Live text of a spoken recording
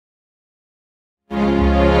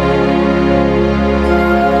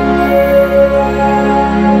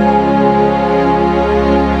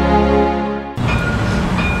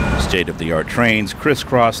state-of-the-art trains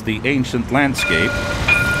crisscross the ancient landscape,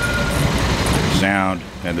 their sound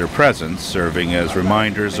and their presence serving as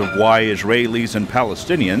reminders of why Israelis and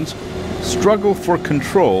Palestinians struggle for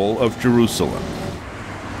control of Jerusalem.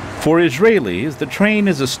 For Israelis, the train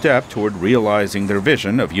is a step toward realizing their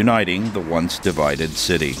vision of uniting the once divided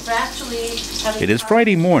city. It is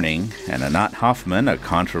Friday morning, and Anat Hoffman, a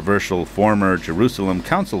controversial former Jerusalem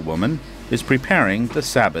councilwoman, is preparing the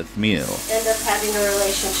Sabbath meal. End up having a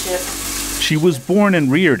relationship. She was born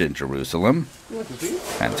and reared in Jerusalem,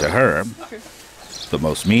 and to her, the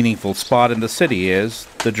most meaningful spot in the city is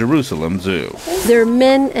the Jerusalem Zoo. There are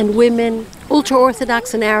men and women,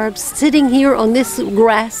 ultra-Orthodox and Arabs, sitting here on this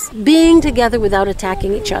grass, being together without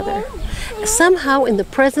attacking each other. Somehow, in the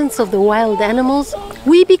presence of the wild animals,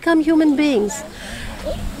 we become human beings.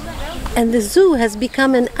 And the zoo has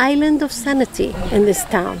become an island of sanity in this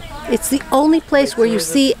town. It's the only place where you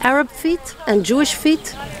see Arab feet and Jewish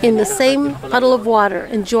feet in the same puddle of water,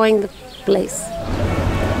 enjoying the place.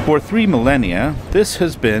 For 3 millennia, this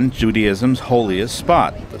has been Judaism's holiest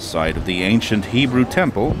spot, the site of the ancient Hebrew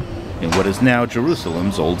temple in what is now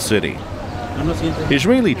Jerusalem's Old City.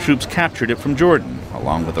 Israeli troops captured it from Jordan,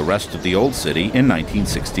 along with the rest of the Old City, in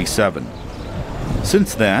 1967.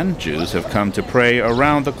 Since then, Jews have come to pray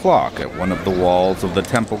around the clock at one of the walls of the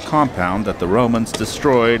temple compound that the Romans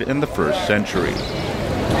destroyed in the 1st century.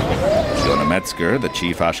 Yonah Metzger, the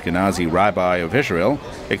chief Ashkenazi rabbi of Israel,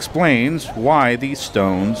 explains why these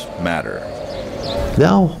stones matter. They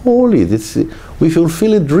are holy. We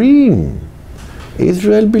fulfill a dream.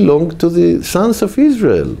 Israel belonged to the sons of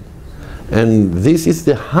Israel. And this is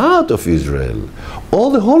the heart of Israel.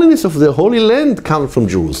 All the holiness of the Holy Land comes from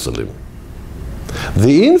Jerusalem.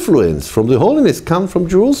 The influence from the holiness comes from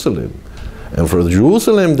Jerusalem. And for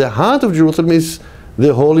Jerusalem, the heart of Jerusalem is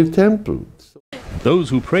the Holy Temple. Those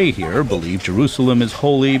who pray here believe Jerusalem is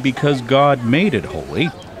holy because God made it holy,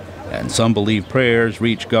 and some believe prayers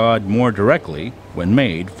reach God more directly when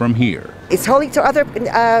made from here. It's holy to other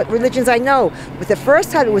religions I know, but the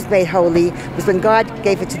first time it was made holy was when God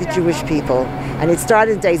gave it to the Jewish people. And it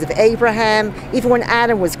started in the days of Abraham, even when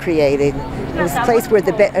Adam was created. It was a place where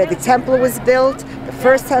the temple was built, the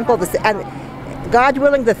first temple, and God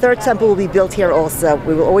willing, the 3rd temple will be built here also.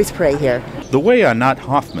 We will always pray here. The way Anat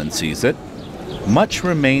Hoffman sees it, much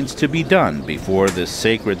remains to be done before this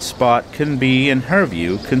sacred spot can be, in her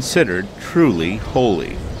view, considered truly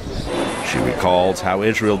holy. She recalls how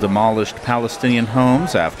Israel demolished Palestinian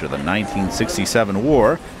homes after the 1967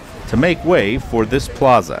 war to make way for this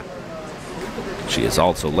plaza. She has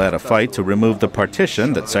also led a fight to remove the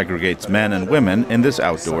partition that segregates men and women in this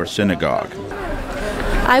outdoor synagogue.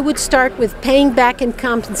 I would start with paying back and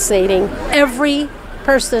compensating every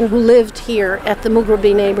person who lived here at the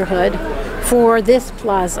Mughrabi neighborhood for this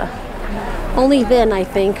plaza. Only then, I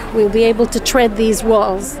think, we'll be able to tread this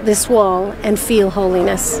wall, and feel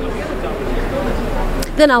holiness.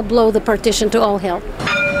 Then I'll blow the partition to all hell.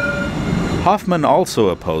 Hoffman also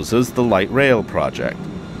opposes the light rail project.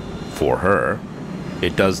 For her,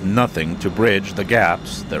 it does nothing to bridge the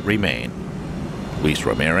gaps that remain.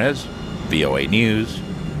 Ramirez, VOA News,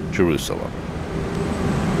 Jerusalem.